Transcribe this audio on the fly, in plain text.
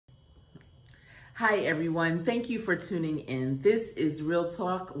Hi everyone, thank you for tuning in. This is Real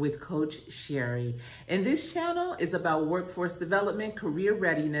Talk with Coach Sherry. And this channel is about workforce development, career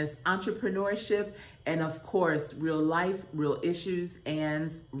readiness, entrepreneurship, and of course, real life, real issues,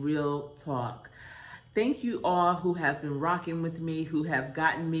 and real talk. Thank you all who have been rocking with me, who have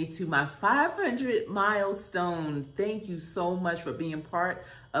gotten me to my 500 milestone. Thank you so much for being part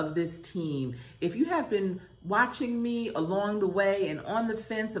of this team. If you have been watching me along the way and on the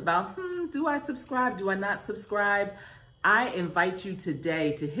fence about, do I subscribe? Do I not subscribe? I invite you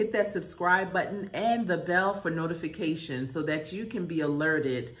today to hit that subscribe button and the bell for notifications so that you can be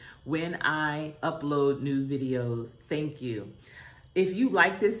alerted when I upload new videos. Thank you. If you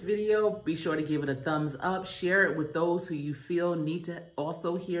like this video, be sure to give it a thumbs up, share it with those who you feel need to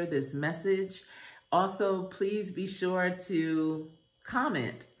also hear this message. Also, please be sure to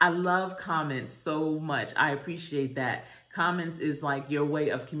comment. I love comments so much. I appreciate that. Comments is like your way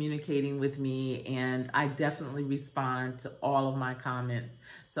of communicating with me, and I definitely respond to all of my comments.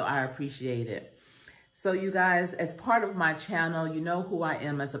 So I appreciate it. So you guys, as part of my channel, you know who I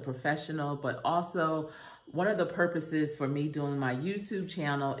am as a professional, but also one of the purposes for me doing my YouTube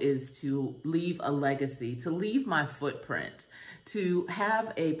channel is to leave a legacy, to leave my footprint, to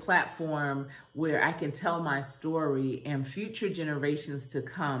have a platform where I can tell my story and future generations to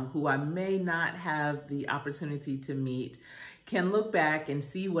come who I may not have the opportunity to meet can look back and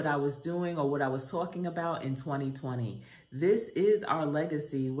see what I was doing or what I was talking about in 2020. This is our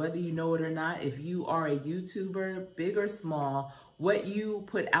legacy, whether you know it or not. If you are a YouTuber, big or small, what you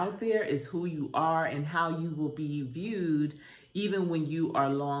put out there is who you are and how you will be viewed even when you are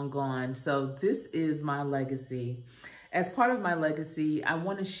long gone. So this is my legacy. As part of my legacy, I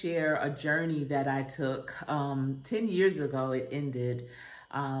want to share a journey that I took 10 years ago. It ended.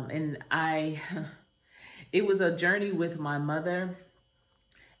 It was a journey with my mother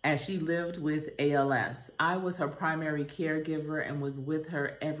as she lived with ALS. I was her primary caregiver and was with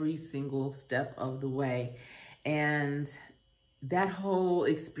her every single step of the way. And that whole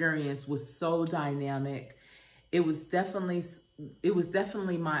experience was so dynamic. It was definitely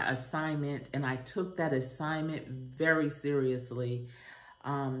my assignment, and I took that assignment very seriously.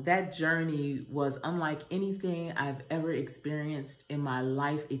 That journey was unlike anything I've ever experienced in my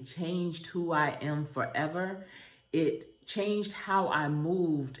life. It changed who I am forever. It changed how I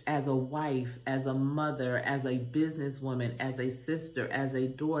moved as a wife, as a mother, as a businesswoman, as a sister, as a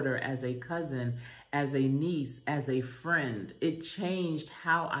daughter, as a cousin, as a niece, as a friend. It changed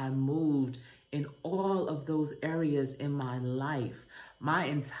how I moved in all of those areas in my life. My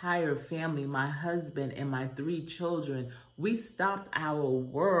entire family, my husband and my 3 children, we stopped our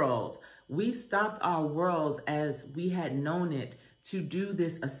world. We stopped our world as we had known it to do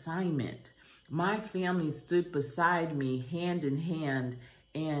this assignment. My family stood beside me hand in hand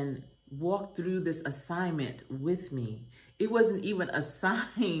and walked through this assignment with me. It wasn't even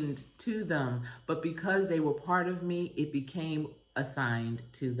assigned to them, but because they were part of me, it became assigned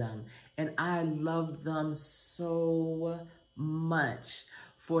to them. And I love them so much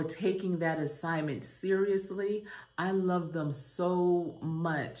for taking that assignment seriously. I love them so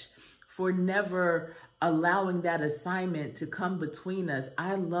much for never allowing that assignment to come between us.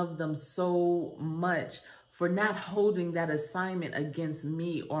 I love them so much for not holding that assignment against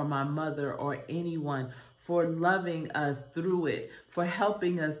me or my mother or anyone, for loving us through it, for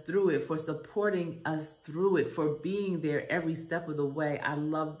helping us through it, for supporting us through it, for being there every step of the way. I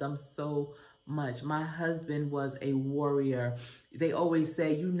love them so much. My husband was a warrior. They always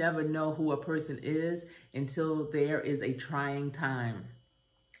say you never know who a person is until there is a trying time.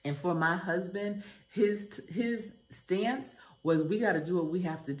 And for my husband, his stance was, we got to do what we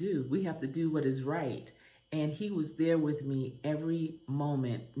have to do. We have to do what is right. And he was there with me every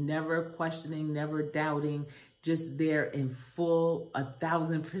moment, never questioning, never doubting, just there in full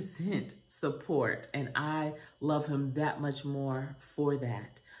 1000% support. And I love him that much more for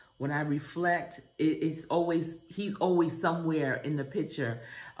that. When I reflect, he's always somewhere in the picture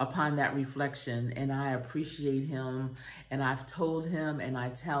upon that reflection. And I appreciate him. And I've told him and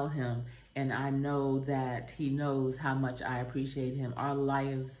I tell him, and I know that he knows how much I appreciate him. Our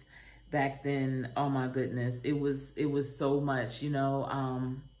lives back then, oh my goodness, it was so much, you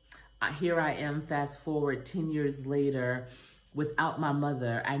know. Here I am, fast forward 10 years later, without my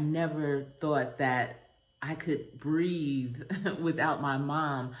mother. I never thought that I could breathe without my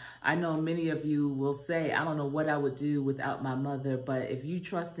mom. I know many of you will say, I don't know what I would do without my mother, but if you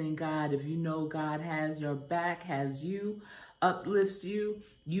trust in God, if you know God has your back, has you, uplifts you,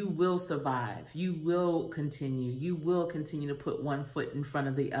 you will survive. You will continue. You will continue to put one foot in front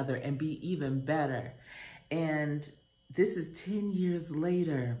of the other and be even better. And this is 10 years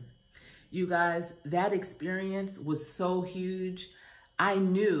later. You guys, that experience was so huge. I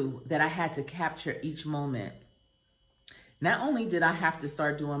knew that I had to capture each moment. Not only did I have to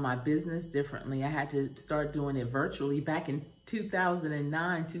start doing my business differently, I had to start doing it virtually. Back in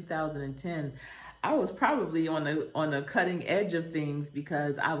 2009, 2010, I was probably on the cutting edge of things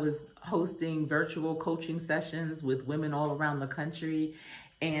because I was hosting virtual coaching sessions with women all around the country.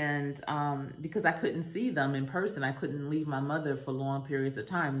 And because I couldn't see them in person, I couldn't leave my mother for long periods of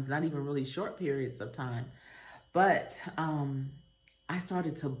time. It's not even really short periods of time. But I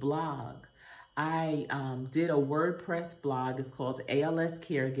started to blog. I did a WordPress blog. It's called ALS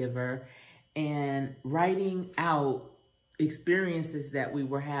Caregiver, and writing out experiences that we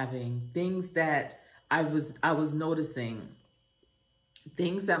were having, things that I was noticing,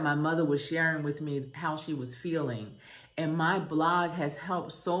 things that my mother was sharing with me, how she was feeling. And my blog has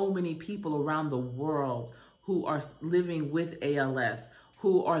helped so many people around the world who are living with ALS,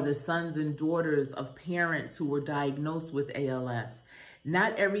 who are the sons and daughters of parents who were diagnosed with ALS.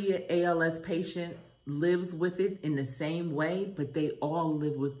 Not every ALS patient lives with it in the same way, but they all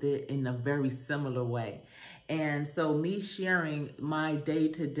live with it in a very similar way. And so me sharing my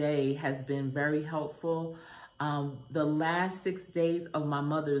day-to-day has been very helpful. The last 6 days of my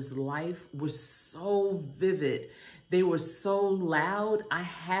mother's life were so vivid. They were so loud, I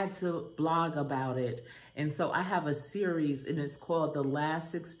had to blog about it. And so I have a series, and it's called The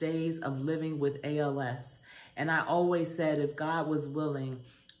Last 6 Days of Living with ALS. And I always said if God was willing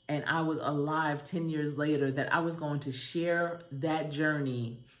and I was alive 10 years later, that I was going to share that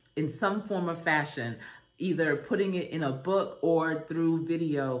journey in some form or fashion, either putting it in a book or through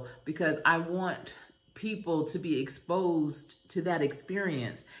video, because I want people to be exposed to that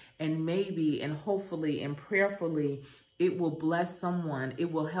experience. And maybe and hopefully and prayerfully, it will bless someone.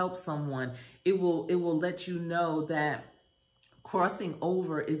 It will help someone. It will let you know that crossing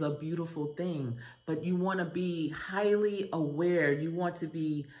over is a beautiful thing, but you want to be highly aware. You want to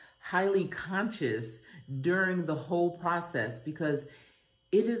be highly conscious during the whole process, because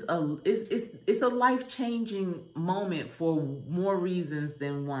it is it's a life-changing moment for more reasons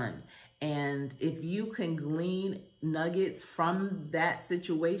than one. And if you can glean nuggets from that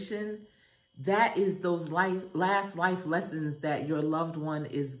situation, that is those last life lessons that your loved one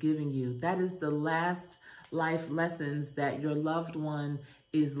is giving you. That is the last life lessons that your loved one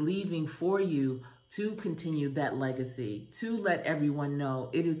is leaving for you to continue that legacy, to let everyone know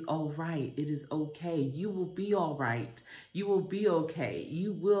it is all right. It is okay. You will be all right. You will be okay.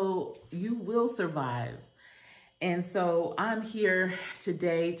 You will survive. And so I'm here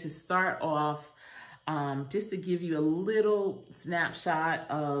today to start off just to give you a little snapshot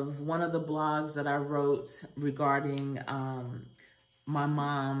of one of the blogs that I wrote regarding my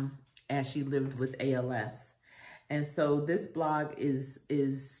mom as she lived with ALS. And so this blog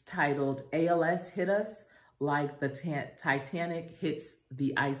is titled ALS Hit Us Like the Titanic Hits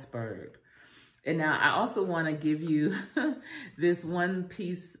the Iceberg. And now I also want to give you this one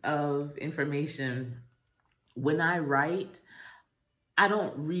piece of information. When I write, I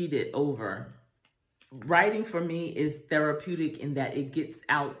don't read it over. Writing for me is therapeutic in that it gets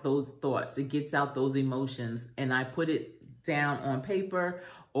out those thoughts, it gets out those emotions, and I put it down on paper,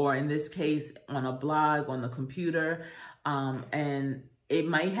 or in this case, on a blog, on the computer, and it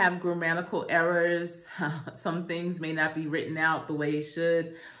might have grammatical errors. Some things may not be written out the way it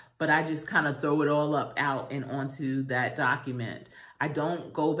should, but I just kind of throw it all out and onto that document. I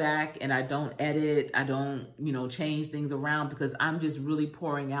don't go back and I don't edit. I don't, change things around, because I'm just really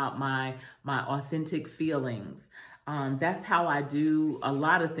pouring out my authentic feelings. That's how I do a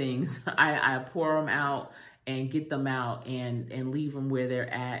lot of things. I pour them out and get them out and leave them where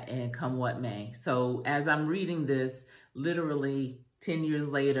they're at and come what may. So as I'm reading this, literally 10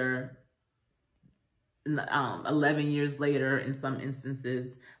 years later, 11 years later in some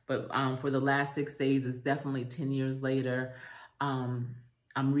instances, but for the last 6 days, it's definitely 10 years later. I'm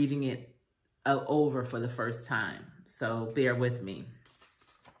reading it over for the first time, so bear with me.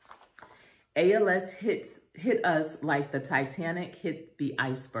 ALS hit us like the Titanic hit the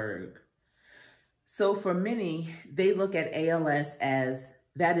iceberg. So for many, they look at ALS as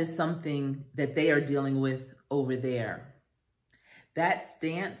that is something that they are dealing with over there. That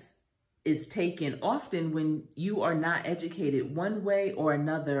stance is taken often when you are not educated one way or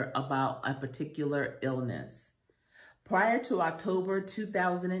another about a particular illness. Prior to October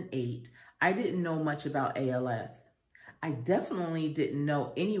 2008, I didn't know much about ALS. I definitely didn't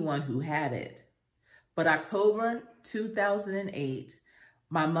know anyone who had it. But October 2008,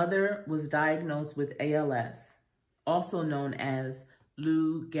 my mother was diagnosed with ALS, also known as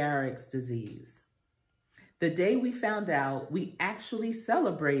Lou Gehrig's disease. The day we found out, we actually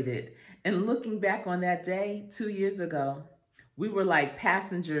celebrated. And looking back on that day 2 years ago, we were like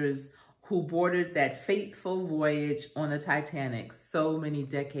passengers who boarded that fateful voyage on the Titanic so many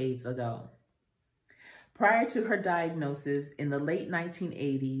decades ago. Prior to her diagnosis in the late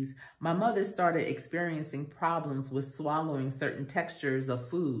 1980s, my mother started experiencing problems with swallowing certain textures of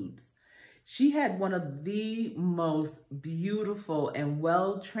foods. She had one of the most beautiful and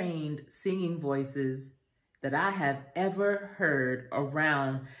well-trained singing voices that I have ever heard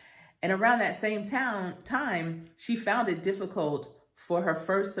around. And around that same time, she found it difficult for her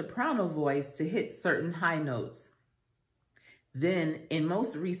first soprano voice to hit certain high notes. Then, in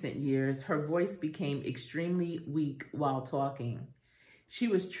most recent years, her voice became extremely weak while talking. She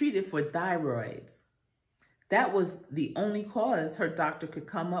was treated for thyroids. That was the only cause her doctor could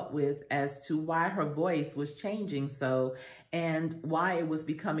come up with as to why her voice was changing so, and why it was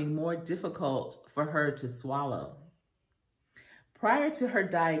becoming more difficult for her to swallow. Prior to her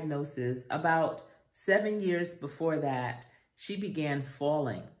diagnosis, about 7 years before that, she began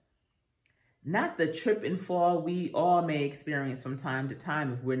falling. Not the trip and fall we all may experience from time to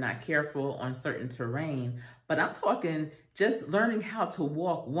time if we're not careful on certain terrain, but I'm talking just learning how to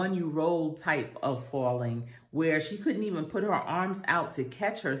walk when you roll type of falling, where she couldn't even put her arms out to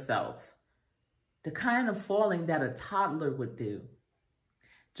catch herself. The kind of falling that a toddler would do.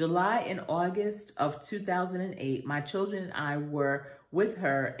 July and August of 2008, my children and I were with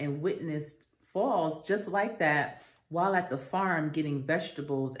her and witnessed falls just like that while at the farm getting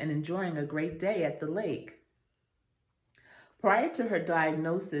vegetables and enjoying a great day at the lake. Prior to her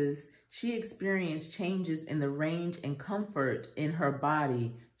diagnosis, she experienced changes in the range and comfort in her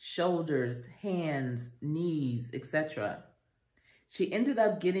body, shoulders, hands, knees, etc. She ended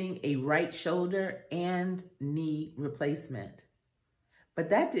up getting a right shoulder and knee replacement. But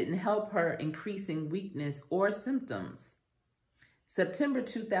that didn't help her increasing weakness or symptoms. September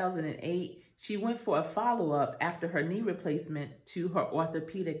 2008, she went for a follow-up after her knee replacement to her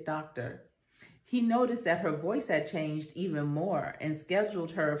orthopedic doctor. He noticed that her voice had changed even more and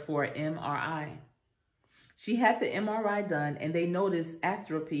scheduled her for an MRI. She had the MRI done and they noticed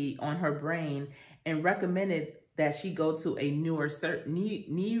atrophy on her brain and recommended that she go to a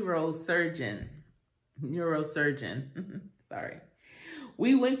neurosurgeon. Sorry.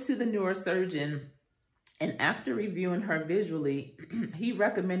 We went to the neurosurgeon, and after reviewing her visually, he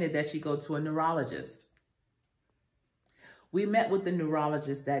recommended that she go to a neurologist. We met with the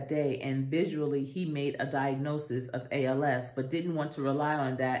neurologist that day, and visually he made a diagnosis of ALS, but didn't want to rely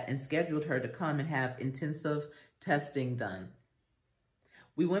on that and scheduled her to come and have intensive testing done.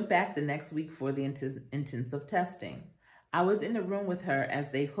 We went back the next week for the intensive testing. I was in the room with her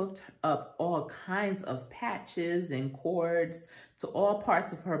as they hooked up all kinds of patches and cords to all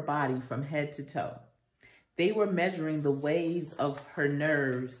parts of her body from head to toe. They were measuring the waves of her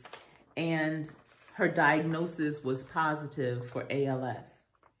nerves, and her diagnosis was positive for ALS.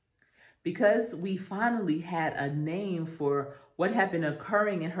 Because we finally had a name for what had been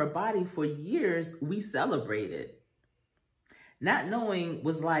occurring in her body for years, we celebrated. Not knowing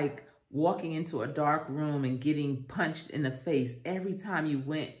was like walking into a dark room and getting punched in the face every time you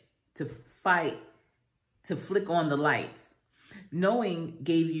went to fight to flick on the lights. Knowing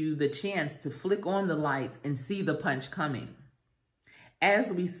gave you the chance to flick on the lights and see the punch coming.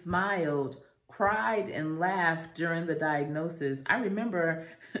 As we smiled, cried, and laughed during the diagnosis, I remember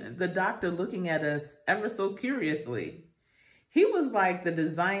the doctor looking at us ever so curiously. He was like the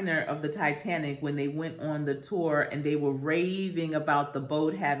designer of the Titanic when they went on the tour and they were raving about the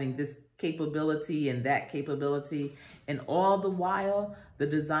boat having this capability and that capability. And all the while, the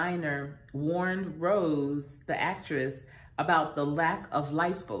designer warned Rose, the actress, about the lack of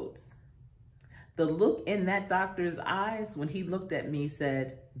lifeboats. The look in that doctor's eyes when he looked at me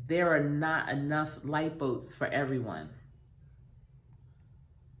said, there are not enough lifeboats for everyone.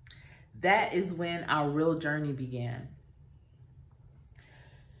 That is when our real journey began.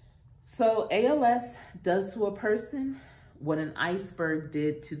 So ALS does to a person what an iceberg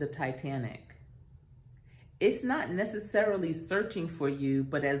did to the Titanic. It's not necessarily searching for you,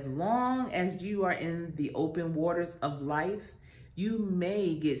 but as long as you are in the open waters of life, you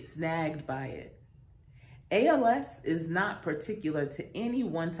may get snagged by it. ALS is not particular to any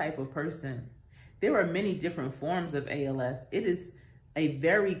one type of person. There are many different forms of ALS. It is a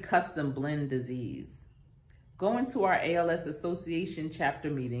very custom blend disease. Going to our ALS Association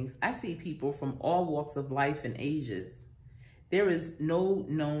chapter meetings, I see people from all walks of life and ages. There is no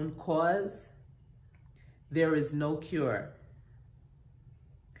known cause. There is no cure.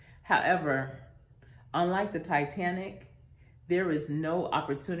 However, unlike the Titanic, There is no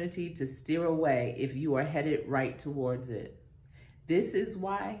opportunity to steer away if you are headed right towards it. This is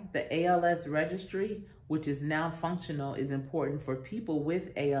why the ALS registry, which is now functional, is important for people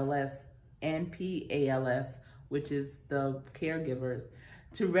with ALS and PALS, which is the caregivers,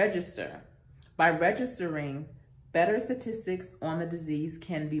 to register. By registering, better statistics on the disease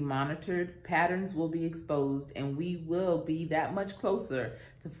can be monitored, patterns will be exposed, and we will be that much closer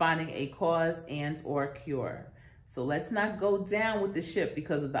to finding a cause and/or cure. So let's not go down with the ship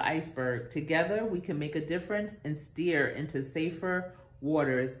because of the iceberg. Together, we can make a difference and steer into safer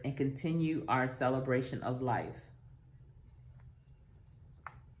waters and continue our celebration of life.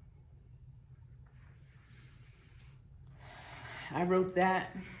 I wrote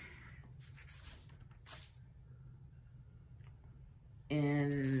that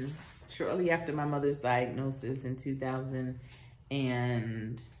shortly after my mother's diagnosis in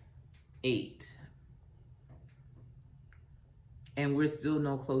 2008. And we're still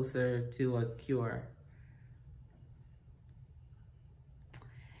no closer to a cure.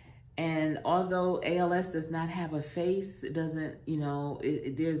 And although ALS does not have a face, it doesn't,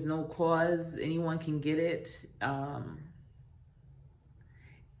 there's no cause, anyone can get it.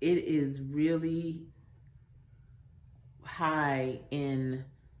 It is really high in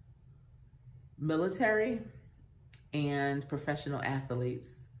military and professional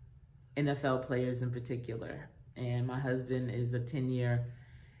athletes, NFL players in particular. And my husband is a 10-year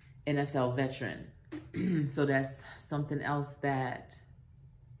NFL veteran. So that's something else that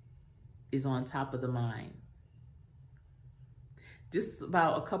is on top of the mind. Just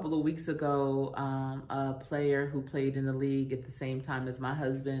about a couple of weeks ago, a player who played in the league at the same time as my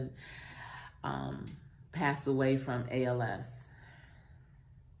husband passed away from ALS.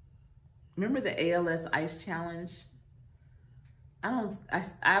 Remember the ALS Ice Challenge?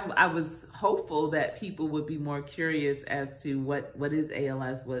 I was hopeful that people would be more curious as to what is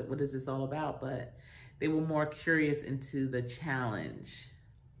ALS, what is this all about, but they were more curious into the challenge.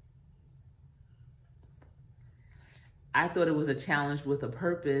 I thought it was a challenge with a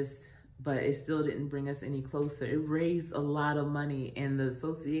purpose, but it still didn't bring us any closer. It raised a lot of money, and the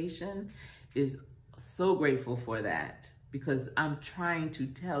association is so grateful for that, because I'm trying to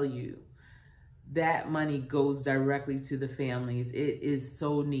tell you that money goes directly to the families. It is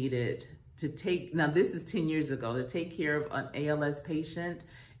so needed to take, now this is 10 years ago, to take care of an ALS patient,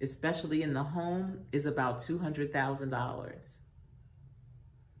 especially in the home, is about $200,000.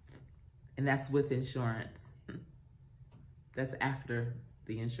 And that's with insurance. That's after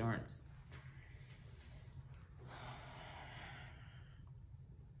the insurance.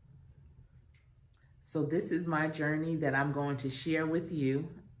 So this is my journey that I'm going to share with you.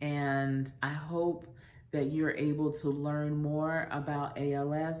 And I hope that you're able to learn more about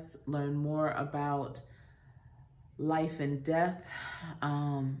ALS, learn more about life and death.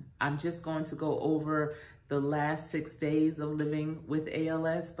 I'm just going to go over the last 6 days of living with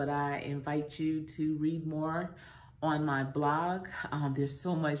ALS, but I invite you to read more on my blog. There's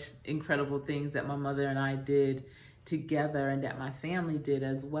so much incredible things that my mother and I did together, and that my family did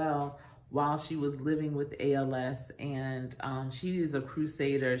as well while she was living with ALS. And she is a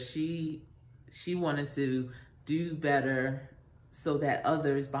crusader. She wanted to do better so that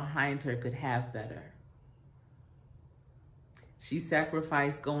others behind her could have better. She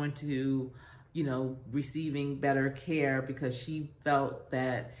sacrificed going to, receiving better care, because she felt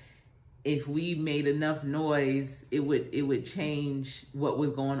that if we made enough noise, it would change what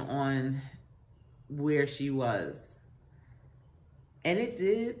was going on where she was. And it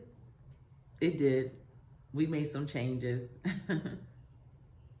did. It did. We made some changes.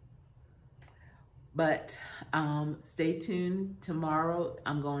 But stay tuned. Tomorrow,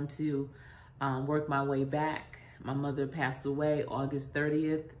 I'm going to work my way back. My mother passed away August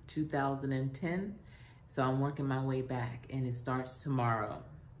 30th, 2010. So I'm working my way back, and it starts tomorrow.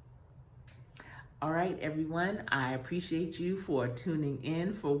 All right, everyone, I appreciate you for tuning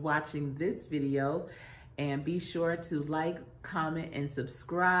in, for watching this video, and be sure to like, comment, and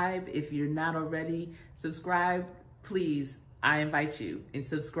subscribe. If you're not already subscribed, please, I invite you and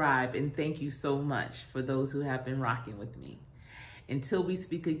subscribe, and thank you so much for those who have been rocking with me. Until we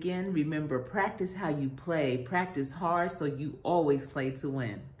speak again, remember, practice how you play, practice hard so you always play to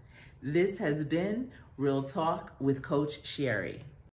win. This has been Real Talk with Coach Sherry.